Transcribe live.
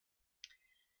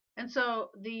And so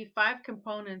the 5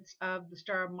 components of the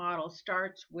STAR model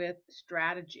starts with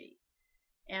strategy.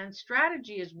 And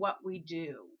strategy is what we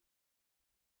do.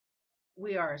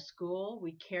 We are a school.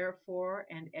 We care for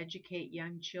and educate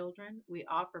young children. We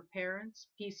offer parents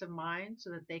peace of mind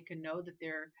so that they can know that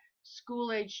their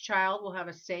school-age child will have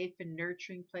a safe and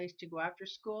nurturing place to go after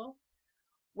school.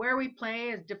 Where we play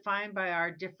is defined by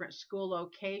our different school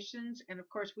locations. And of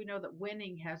course, we know that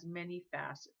winning has many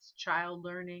facets: child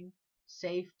learning,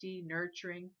 safety,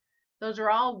 nurturing. Those are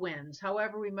all wins.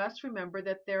 However, we must remember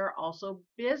that there are also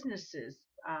businesses,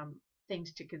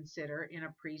 things to consider in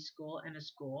a preschool and a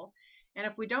school. And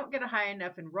if we don't get a high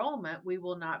enough enrollment, we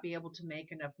will not be able to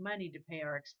make enough money to pay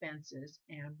our expenses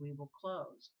and we will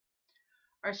close.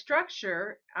 Our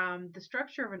structure, the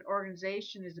structure of an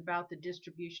organization is about the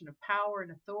distribution of power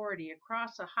and authority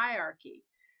across a hierarchy.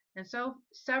 And so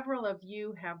several of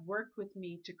you have worked with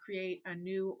me to create a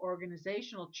new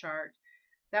organizational chart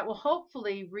that will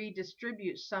hopefully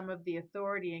redistribute some of the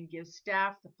authority and give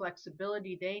staff the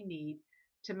flexibility they need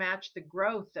to match the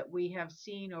growth that we have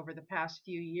seen over the past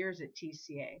few years at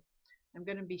TCA. I'm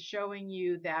going to be showing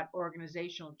you that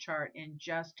organizational chart in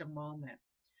just a moment.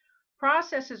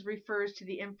 Processes refers to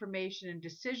the information and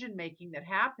decision making that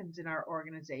happens in our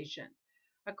organization.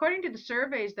 According to the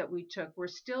surveys that we took, we're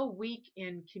still weak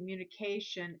in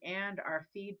communication and our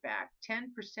feedback. 10%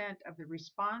 of the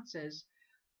responses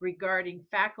regarding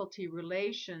faculty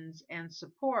relations and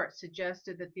support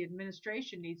suggested that the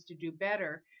administration needs to do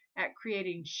better at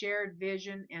creating shared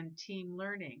vision and team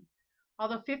learning.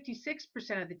 Although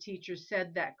 56% of the teachers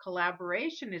said that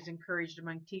collaboration is encouraged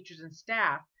among teachers and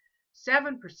staff,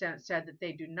 7% said that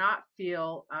they do not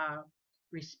feel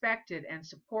respected and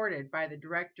supported by the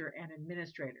director and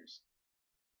administrators.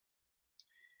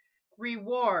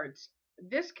 Rewards.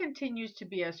 This continues to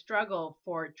be a struggle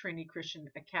for Trinity Christian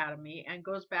Academy and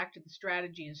goes back to the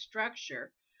strategy and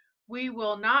structure. We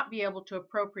will not be able to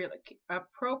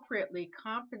appropriately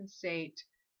compensate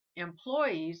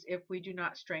employees if we do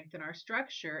not strengthen our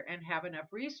structure and have enough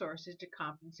resources to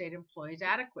compensate employees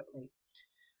adequately.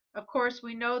 Of course,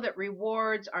 we know that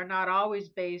rewards are not always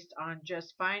based on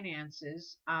just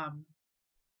finances.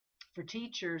 For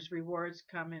teachers, rewards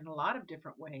come in a lot of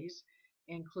different ways,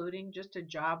 including just a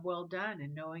job well done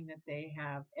and knowing that they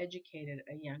have educated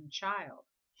a young child.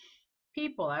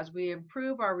 People, as we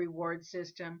improve our reward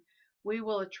system, we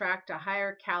will attract a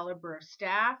higher caliber of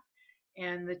staff,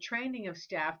 and the training of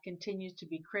staff continues to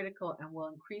be critical and will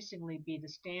increasingly be the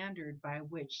standard by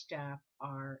which staff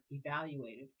are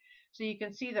evaluated. So you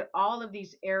can see that all of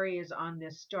these areas on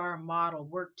this STAR model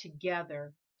work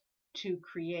together to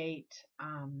create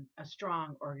a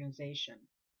strong organization.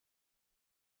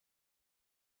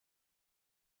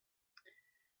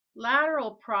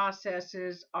 Lateral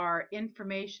processes are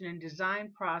information and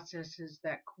design processes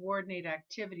that coordinate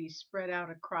activities spread out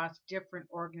across different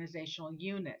organizational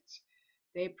units.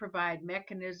 They provide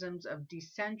mechanisms of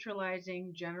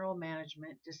decentralizing general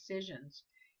management decisions.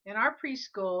 In our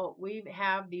preschool, we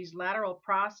have these lateral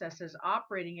processes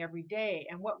operating every day.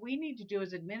 And what we need to do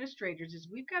as administrators is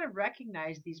we've got to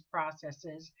recognize these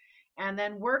processes and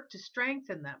then work to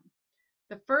strengthen them.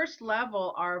 The first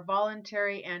level are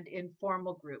voluntary and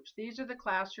informal groups. These are the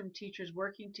classroom teachers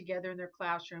working together in their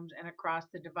classrooms and across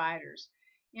the dividers.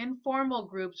 Informal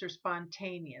groups are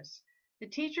spontaneous. The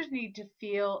teachers need to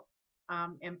feel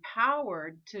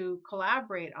empowered to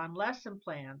collaborate on lesson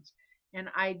plans and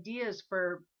ideas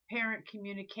for parent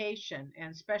communication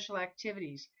and special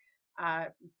activities,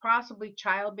 possibly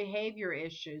child behavior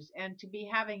issues, and to be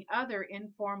having other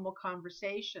informal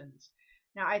conversations.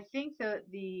 Now, I think that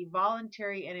the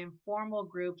voluntary and informal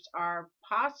groups are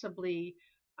possibly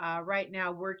right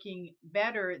now working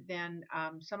better than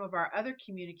some of our other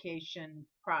communication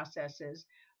processes,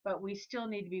 but we still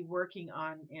need to be working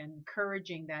on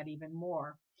encouraging that even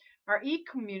more. Our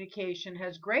e-communication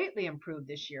has greatly improved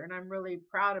this year, and I'm really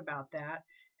proud about that,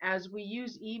 as we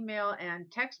use email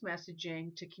and text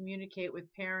messaging to communicate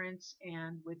with parents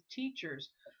and with teachers.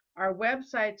 Our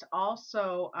website's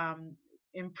also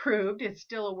improved. It's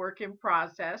still a work in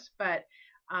process, but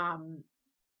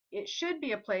it should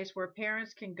be a place where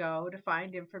parents can go to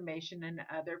find information and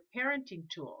other parenting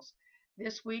tools.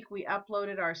 This week we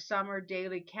uploaded our summer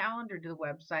daily calendar to the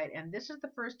website, and this is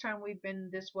the first time we've been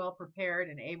this well prepared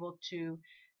and able to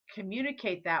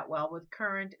communicate that well with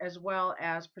current as well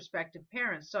as prospective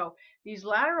parents. So these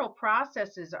lateral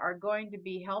processes are going to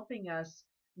be helping us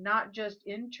not just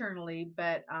internally,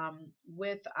 but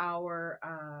with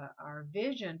our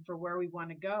vision for where we want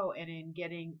to go and in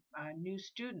getting new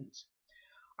students.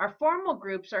 Our formal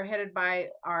groups are headed by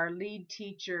our lead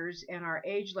teachers and our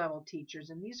age level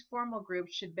teachers, and these formal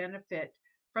groups should benefit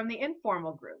from the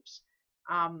informal groups.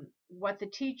 What the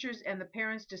teachers and the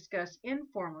parents discuss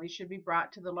informally should be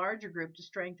brought to the larger group to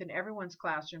strengthen everyone's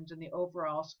classrooms and the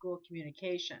overall school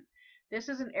communication. This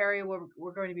is an area where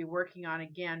we're going to be working on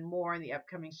again more in the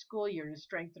upcoming school year to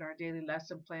strengthen our daily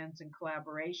lesson plans and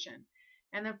collaboration.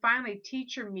 And then finally,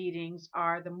 teacher meetings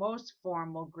are the most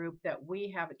formal group that we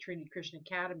have at Trinity Christian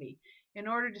Academy. In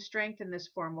order to strengthen this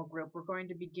formal group, we're going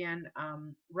to begin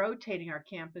rotating our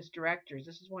campus directors.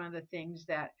 This is one of the things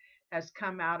that has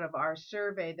come out of our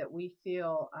survey, that we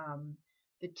feel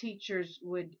the teachers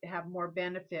would have more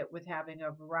benefit with having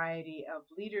a variety of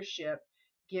leadership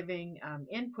giving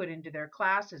input into their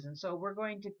classes. And so we're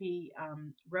going to be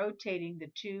rotating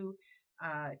the two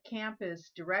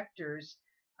campus directors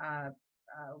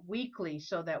weekly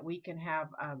so that we can have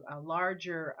a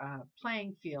larger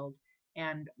playing field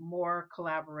and more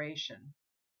collaboration.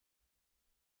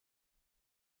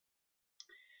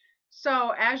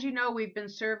 So, as you know, we've been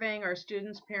surveying our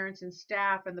students, parents, and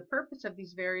staff, and the purpose of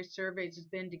these various surveys has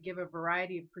been to give a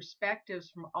variety of perspectives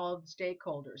from all of the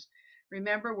stakeholders.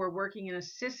 Remember, we're working in a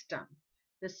system.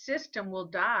 The system will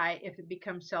die if it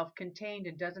becomes self-contained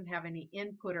and doesn't have any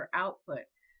input or output.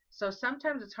 So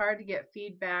sometimes it's hard to get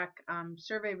feedback,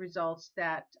 survey results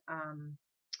that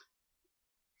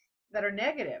are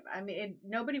negative. I mean,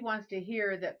 nobody wants to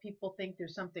hear that people think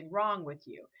there's something wrong with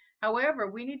you. However,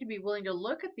 we need to be willing to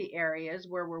look at the areas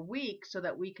where we're weak so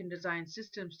that we can design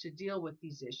systems to deal with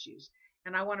these issues.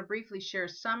 And I want to briefly share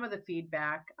some of the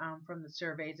feedback from the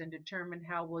surveys and determine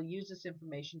how we'll use this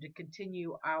information to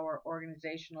continue our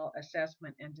organizational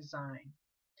assessment and design.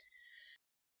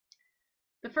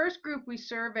 The first group we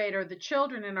surveyed are the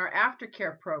children in our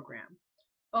aftercare program.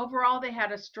 Overall, they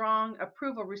had a strong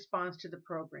approval response to the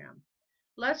program.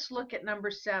 Let's look at number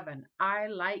 7. I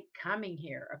like coming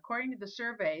here. According to the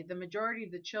survey, the majority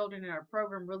of the children in our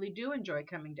program really do enjoy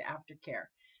coming to aftercare.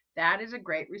 That is a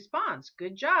great response.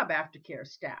 Good job, aftercare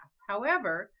staff.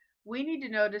 However, we need to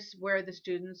notice where the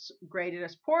students graded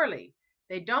us poorly.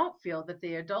 They don't feel that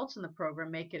the adults in the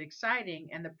program make it exciting,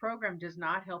 and the program does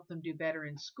not help them do better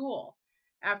in school.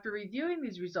 After reviewing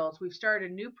these results, we've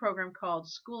started a new program called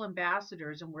School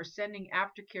Ambassadors, and we're sending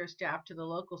aftercare staff to the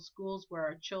local schools where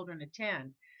our children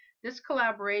attend. This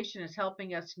collaboration is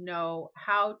helping us know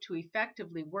how to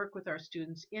effectively work with our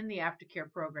students in the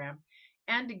aftercare program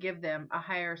and to give them a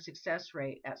higher success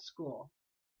rate at school.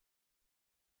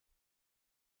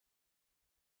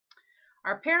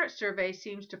 Our parent survey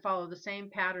seems to follow the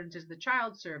same patterns as the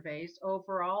child surveys.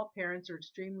 Overall, parents are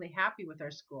extremely happy with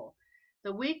our school.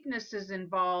 The weaknesses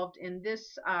involved in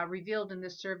this, revealed in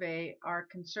this survey, are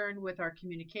concerned with our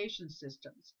communication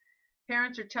systems.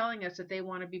 Parents are telling us that they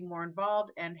want to be more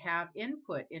involved and have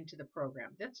input into the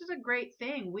program. This is a great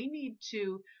thing. We need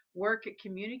to work at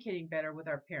communicating better with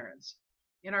our parents.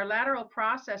 In our lateral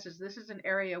processes, this is an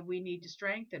area we need to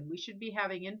strengthen. We should be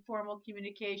having informal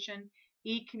communication,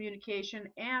 e-communication,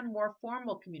 and more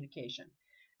formal communication.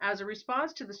 As a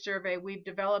response to the survey, we've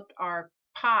developed our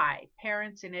PI,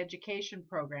 Parents in Education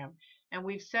program, and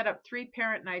we've set up 3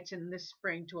 parent nights in this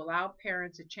spring to allow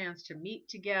parents a chance to meet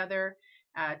together,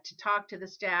 to talk to the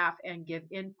staff, and give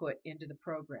input into the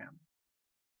program.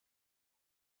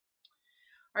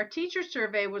 Our teacher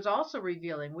survey was also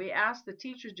revealing. We asked the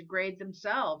teachers to grade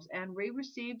themselves, and we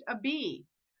received a B.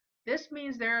 This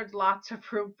means there is lots of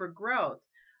room for growth.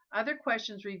 Other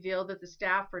questions revealed that the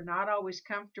staff are not always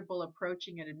comfortable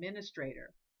approaching an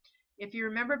administrator. If you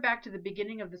remember back to the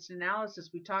beginning of this analysis,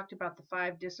 we talked about the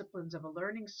 5 disciplines of a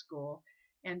learning school,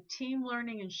 and team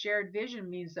learning and shared vision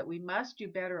means that we must do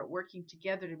better at working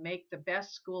together to make the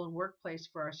best school and workplace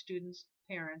for our students,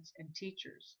 parents, and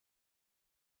teachers.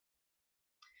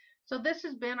 So this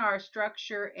has been our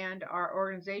structure and our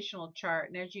organizational chart,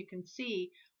 and as you can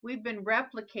see, we've been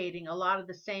replicating a lot of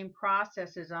the same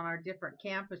processes on our different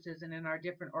campuses and in our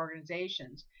different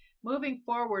organizations. Moving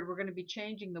forward, we're going to be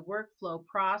changing the workflow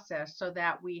process so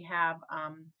that we have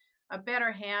a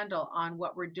better handle on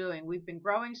what we're doing. We've been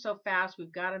growing so fast,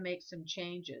 we've got to make some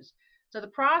changes. So the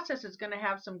process is going to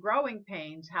have some growing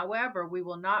pains. However, we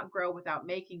will not grow without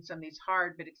making some of these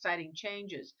hard but exciting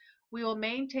changes. We will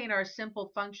maintain our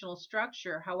simple functional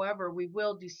structure. However, we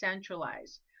will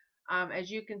decentralize. As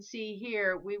you can see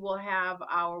here, we will have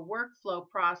our workflow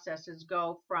processes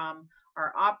go from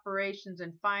our operations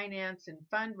and finance and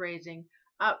fundraising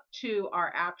up to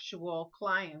our actual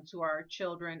clients, who are our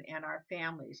children and our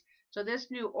families. So this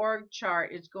new org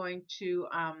chart is going to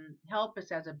help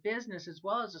us as a business as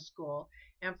well as a school.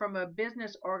 And from a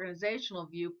business organizational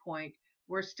viewpoint,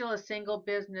 we're still a single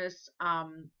business,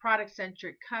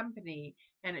 product-centric company,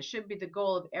 and it should be the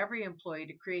goal of every employee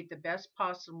to create the best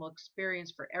possible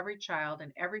experience for every child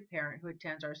and every parent who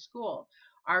attends our school.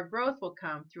 Our growth will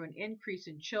come through an increase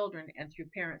in children and through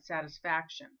parent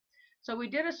satisfaction. So we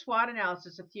did a SWOT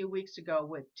analysis a few weeks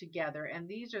ago together, and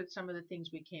these are some of the things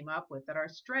we came up with. That our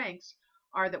strengths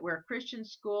are that we're a Christian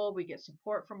school, we get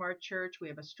support from our church, we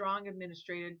have a strong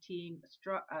administrative team,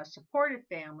 supportive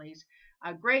families,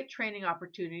 great training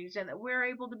opportunities, and that we're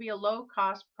able to be a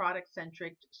low-cost,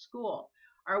 product-centric school.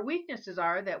 Our weaknesses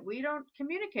are that we don't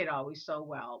communicate always so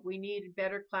well. We need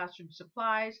better classroom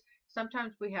supplies.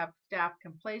 Sometimes we have staff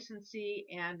complacency,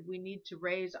 and we need to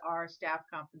raise our staff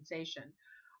compensation.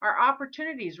 Our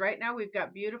opportunities right now, we've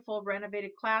got beautiful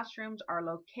renovated classrooms. Our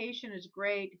location is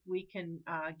great. We can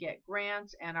get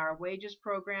grants, and our wages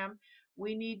program.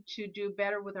 We need to do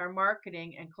better with our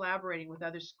marketing and collaborating with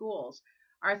other schools.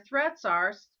 Our threats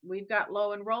are we've got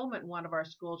low enrollment in one of our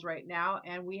schools right now,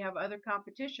 and we have other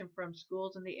competition from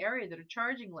schools in the area that are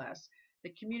charging less.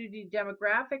 The community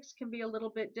demographics can be a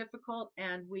little bit difficult,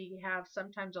 and we have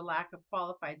sometimes a lack of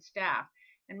qualified staff.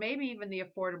 And maybe even the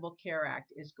Affordable Care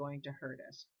Act is going to hurt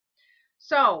us.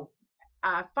 So,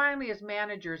 finally, as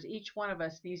managers, each one of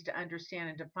us needs to understand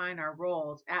and define our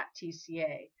roles at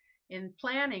TCA. In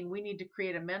planning, we need to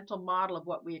create a mental model of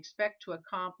what we expect to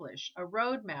accomplish, a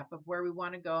roadmap of where we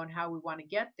want to go and how we want to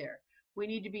get there. We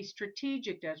need to be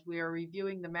strategic as we are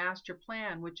reviewing the master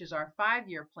plan, which is our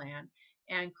 5-year plan,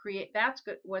 and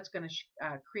what's going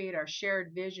to create our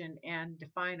shared vision and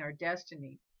define our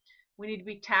destiny. We need to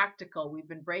be tactical. We've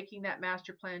been breaking that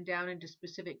master plan down into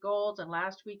specific goals, and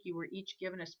last week you were each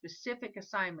given a specific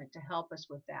assignment to help us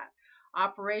with that.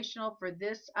 Operational for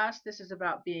this is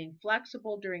about being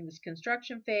flexible during this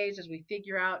construction phase as we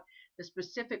figure out the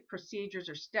specific procedures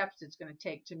or steps it's going to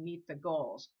take to meet the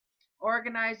goals.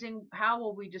 Organizing, how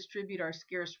will we distribute our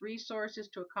scarce resources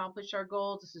to accomplish our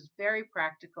goals? This is very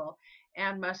practical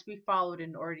and must be followed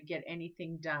in order to get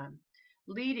anything done.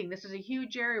 Leading, this is a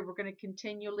huge area. We're going to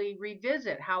continually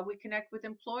revisit how we connect with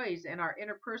employees and our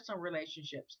interpersonal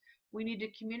relationships. We need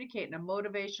to communicate in a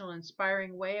motivational,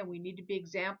 inspiring way, and we need to be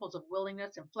examples of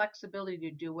willingness and flexibility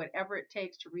to do whatever it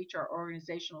takes to reach our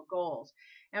organizational goals.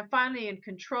 And finally, in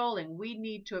controlling, we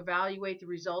need to evaluate the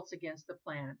results against the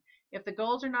plan. If the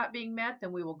goals are not being met,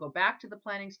 then we will go back to the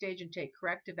planning stage and take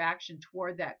corrective action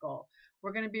toward that goal.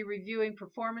 We're going to be reviewing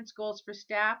performance goals for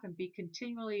staff and be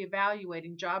continually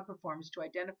evaluating job performance to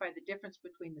identify the difference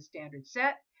between the standard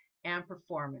set and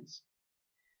performance.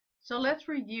 So let's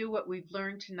review what we've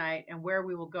learned tonight and where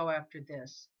we will go after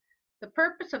this. The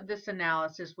purpose of this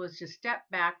analysis was to step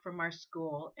back from our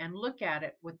school and look at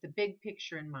it with the big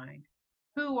picture in mind.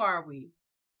 Who are we?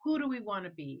 Who do we want to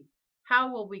be?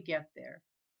 How will we get there?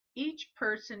 Each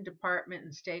person, department,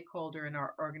 and stakeholder in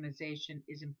our organization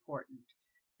is important.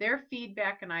 Their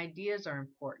feedback and ideas are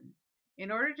important.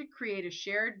 In order to create a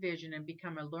shared vision and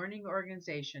become a learning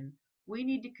organization, we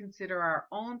need to consider our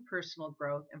own personal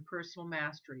growth and personal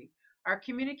mastery, our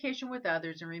communication with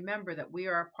others, and remember that we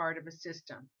are a part of a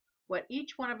system. What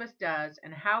each one of us does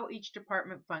and how each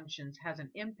department functions has an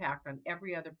impact on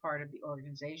every other part of the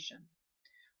organization.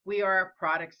 We are a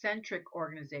product-centric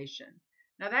organization.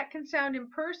 Now that can sound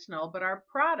impersonal, but our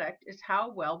product is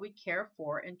how well we care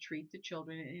for and treat the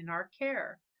children in our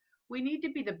care. We need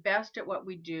to be the best at what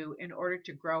we do in order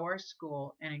to grow our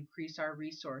school and increase our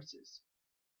resources.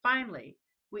 Finally,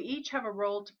 we each have a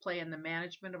role to play in the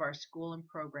management of our school and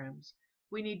programs.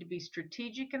 We need to be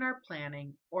strategic in our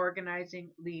planning,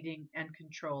 organizing, leading, and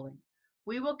controlling.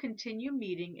 We will continue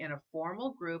meeting in a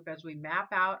formal group as we map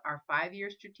out our 5-year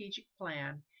strategic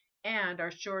plan and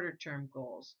our shorter-term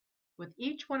goals. With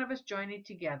each one of us joining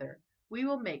together, we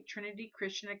will make Trinity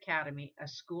Christian Academy a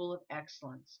school of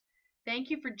excellence. Thank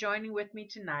you for joining with me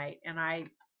tonight, and I'm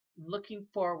looking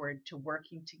forward to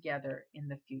working together in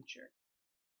the future.